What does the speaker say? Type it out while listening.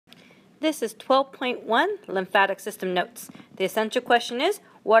This is 12.1 Lymphatic System Notes. The essential question is,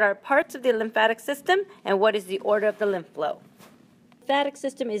 what are parts of the lymphatic system and what is the order of the lymph flow? The lymphatic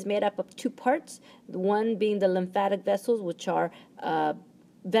system is made up of two parts, one being the lymphatic vessels, which are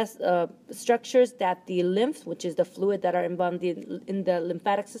structures that the lymph, which is the fluid that are involved in the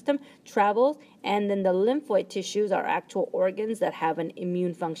lymphatic system, travels, and then the lymphoid tissues are actual organs that have an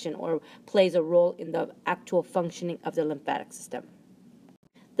immune function or plays a role in the actual functioning of the lymphatic system.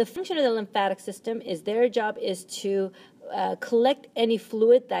 The function of the lymphatic system is their job is to collect any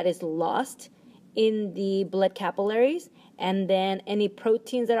fluid that is lost in the blood capillaries, and then any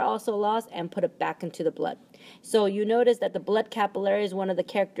proteins that are also lost, and put it back into the blood. So you notice that the blood capillaries, one of the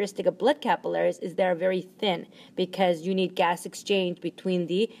characteristics of blood capillaries is they're very thin because you need gas exchange between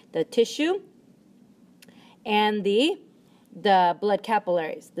the tissue and the blood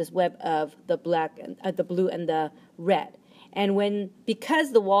capillaries, this web of the black, the blue and the red. And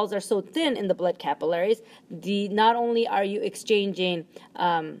because the walls are so thin in the blood capillaries, not only are you exchanging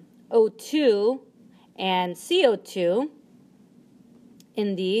O2 and CO2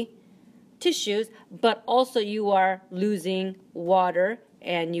 in the tissues, but also you are losing water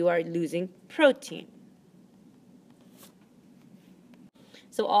and you are losing protein.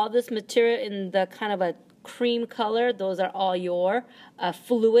 So all this material in the kind of a cream color, those are all your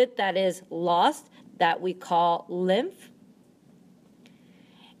fluid that is lost that we call lymph.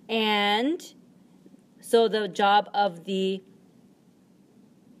 And so the job of the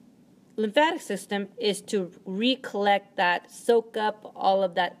lymphatic system is to recollect that, soak up all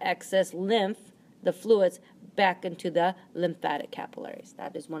of that excess lymph, the fluids, back into the lymphatic capillaries.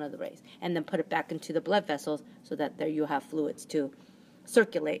 That is one of the ways. And then put it back into the blood vessels so that there you have fluids to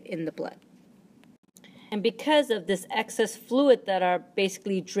circulate in the blood. And because of this excess fluid that are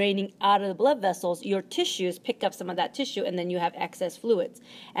basically draining out of the blood vessels, your tissues pick up some of that tissue and then you have excess fluids.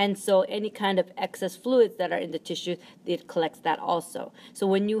 And so any kind of excess fluids that are in the tissue, it collects that also. So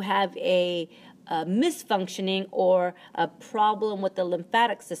when you have a misfunctioning or a problem with the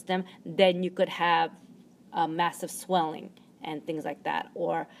lymphatic system, then you could have massive swelling and things like that.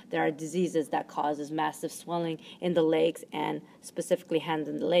 Or there are diseases that causes massive swelling in the legs and specifically hands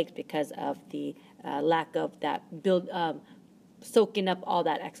and the legs because of the lack of that soaking up all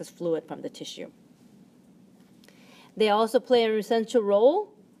that excess fluid from the tissue. They also play an essential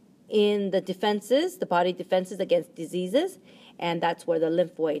role in the defenses, the body defenses against diseases, and that's where the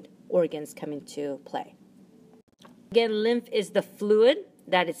lymphoid organs come into play. Again, lymph is the fluid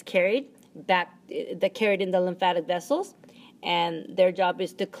that is carried in the lymphatic vessels, and their job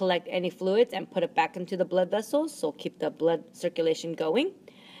is to collect any fluids and put it back into the blood vessels, so keep the blood circulation going.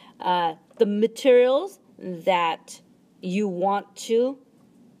 The materials that you want to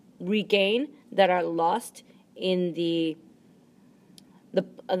regain that are lost in the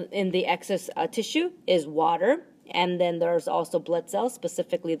excess tissue is water, and then there's also blood cells,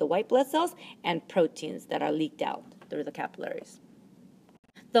 specifically the white blood cells, and proteins that are leaked out through the capillaries.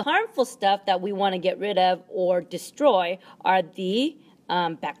 The harmful stuff that we want to get rid of or destroy are the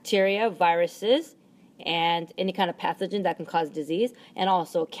bacteria, viruses, and any kind of pathogen that can cause disease, and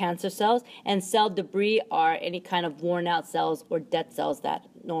also cancer cells. And cell debris are any kind of worn out cells or dead cells that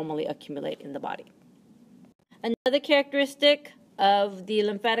normally accumulate in the body. Another characteristic of the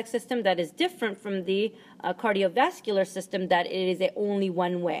lymphatic system that is different from the cardiovascular system, that it is only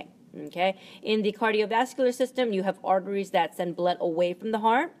one way. Okay? In the cardiovascular system, you have arteries that send blood away from the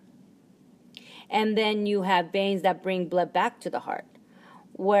heart, and then you have veins that bring blood back to the heart.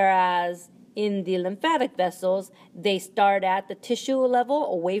 Whereas in the lymphatic vessels, they start at the tissue level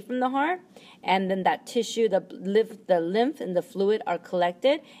away from the heart, and then that tissue, the lymph and the fluid are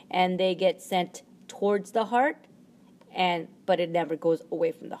collected, and they get sent towards the heart, but it never goes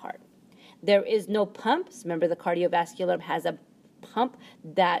away from the heart. There is no pumps. Remember, the cardiovascular has a pump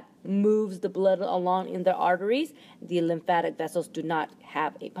that moves the blood along in the arteries. The lymphatic vessels do not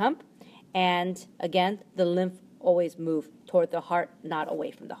have a pump. And again, the lymph always moves toward the heart, not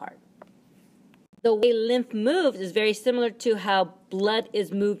away from the heart. The way lymph moves is very similar to how blood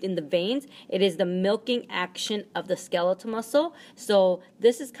is moved in the veins. It is the milking action of the skeletal muscle. So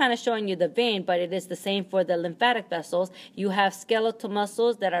this is kind of showing you the vein, but it is the same for the lymphatic vessels. You have skeletal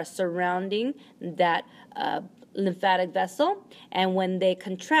muscles that are surrounding that lymphatic vessel, and when they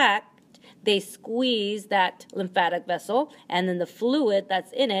contract, they squeeze that lymphatic vessel, and then the fluid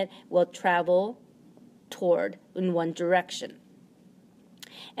that's in it will travel toward in one direction.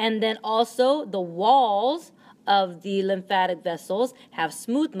 And then also the walls of the lymphatic vessels have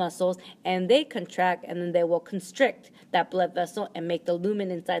smooth muscles, and they contract, and then they will constrict that blood vessel and make the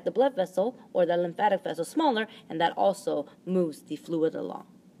lumen inside the blood vessel or the lymphatic vessel smaller, and that also moves the fluid along.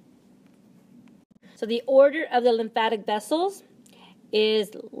 So the order of the lymphatic vessels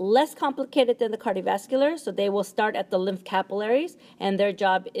is less complicated than the cardiovascular. So they will start at the lymph capillaries, and their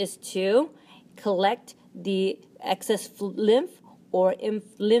job is to collect the excess lymph or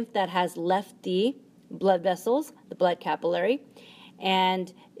lymph that has left the blood vessels, the blood capillary.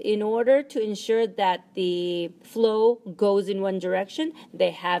 And in order to ensure that the flow goes in one direction,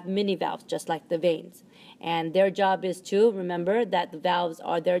 they have mini valves, just like the veins. And their job is to, remember that the valves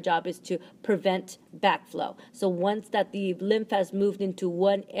are, their job is to prevent backflow. So once that the lymph has moved into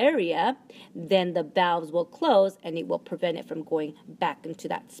one area, then the valves will close and it will prevent it from going back into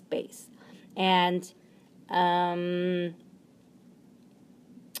that space. And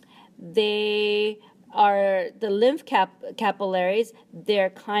they are the lymph capillaries,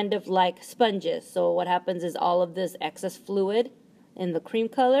 they're kind of like sponges. So what happens is all of this excess fluid in the cream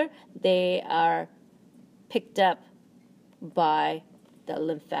color, they are picked up by the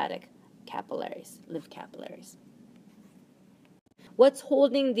lymphatic capillaries, lymph capillaries. What's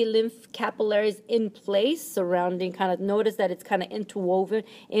holding the lymph capillaries in place, surrounding, kind of notice that it's kind of interwoven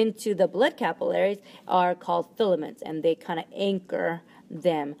into the blood capillaries, are called filaments, and they kind of anchor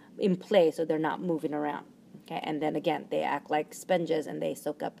them in place so they're not moving around. Okay, and then again, they act like sponges and they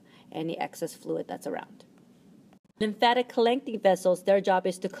soak up any excess fluid that's around. Lymphatic collecting vessels, their job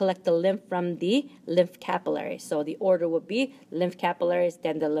is to collect the lymph from the lymph capillaries. So the order would be lymph capillaries,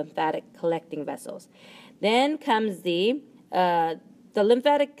 then the lymphatic collecting vessels. Then comes the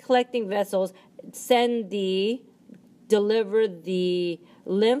lymphatic collecting vessels deliver the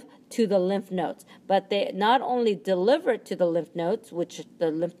lymph to the lymph nodes. But they not only deliver it to the lymph nodes, which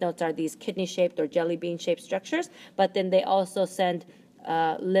the lymph nodes are these kidney-shaped or jelly bean-shaped structures, but then they also send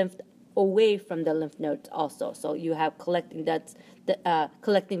lymph away from the lymph nodes also. So you have collecting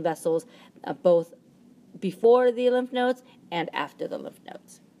vessels both before the lymph nodes and after the lymph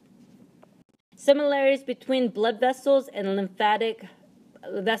nodes. Similarities between blood vessels and lymphatic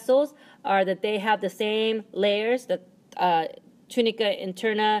vessels are that they have the same layers, the tunica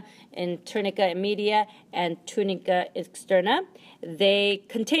interna and tunica media and tunica externa. They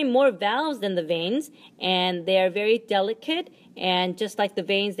contain more valves than the veins, and they are very delicate, and just like the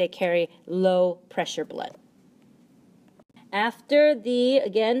veins, they carry low pressure blood. After the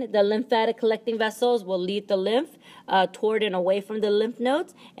lymphatic collecting vessels will lead the lymph toward and away from the lymph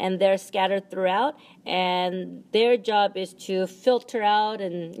nodes, and they're scattered throughout, and their job is to filter out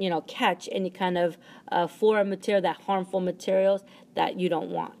and catch any kind of foreign material, that harmful materials that you don't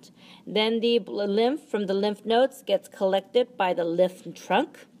want. Then the lymph from the lymph nodes gets collected by the lymph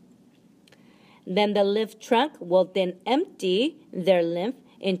trunk. Then the lymph trunk will then empty their lymph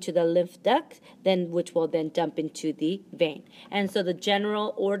into the lymph duct, which will then dump into the vein. And so the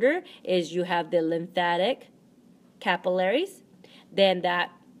general order is you have the lymphatic capillaries, then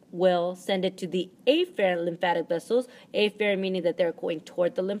that will send it to the afferent lymphatic vessels, afferent meaning that they're going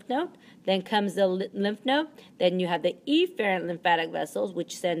toward the lymph node. Then comes the lymph node, then you have the efferent lymphatic vessels,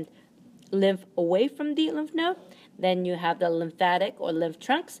 which send lymph away from the lymph node. Then you have the lymphatic or lymph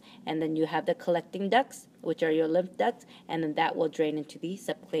trunks, and then you have the collecting ducts, which are your lymph ducts, and then that will drain into the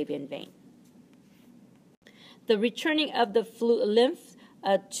subclavian vein. The returning of the lymph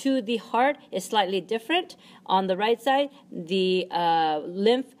to the heart is slightly different. On the right side, the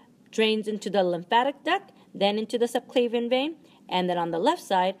lymph drains into the lymphatic duct, then into the subclavian vein, and then on the left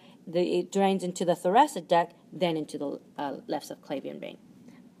side, it drains into the thoracic duct, then into the left subclavian vein.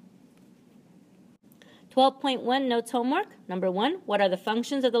 12.1 notes homework. Number 1, what are the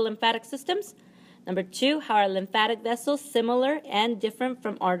functions of the lymphatic systems? Number 2, how are lymphatic vessels similar and different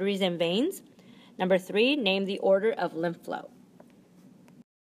from arteries and veins? Number 3, name the order of lymph flow.